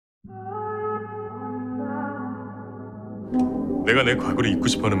내가 내 과거를 잊고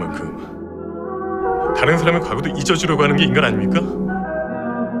싶어하는 만큼 다른 사람의 과거도 잊어주려고 하는 게 인간 아닙니까?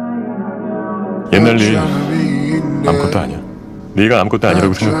 옛날 일 아무것도 아니야. 네가 아무것도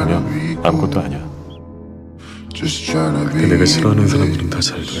아니라고 생각하면 아무것도 아니야. 그때 내가 싫어하는 사람들은 다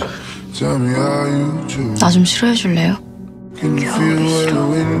잘 돼. 나 좀 싫어해 줄래요? 겨울이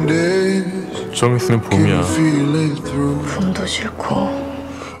싫어. 좀 있으면 봄이야. 봄도 싫고.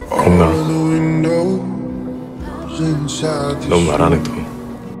 겁나. 너무 말 안 해도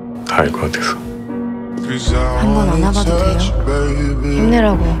다 알 것 같아서. 한번 안아봐도 돼요?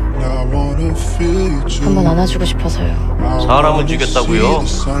 힘내라고. 한번 안아주고 싶어서요. 사람을 죽였다고요?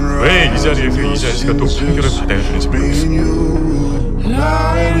 왜 이 자리에서 이자연 씨가 또 판결을 받아야 되는지 모르겠어.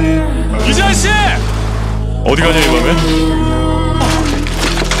 이자연 씨! 어디 가냐 이번에?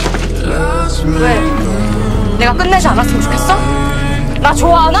 왜? 내가 끝내지 않았으면 좋겠어? 나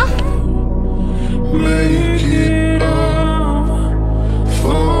좋아하나?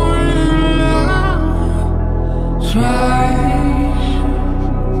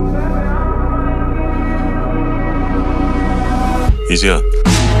 이제야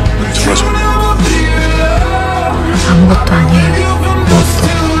정하자. 아무것도 아니에요.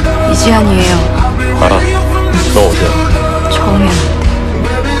 뭐? 이지안이에요. 알아. 너 어디야?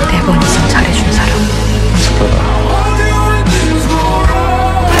 처음이었는데 4번 이상 잘해준 사람.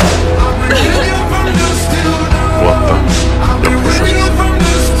 고맙다. 옆에 있어줘서.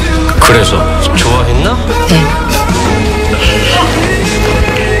 그래서 좋아했나? 네.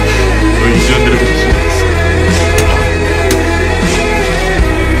 너 이지연 데리고 있어.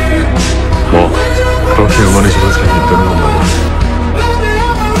 뭐 그렇게 응원해주는 사람이 있다는 건 말이야.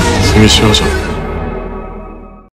 숨이 쉬어져.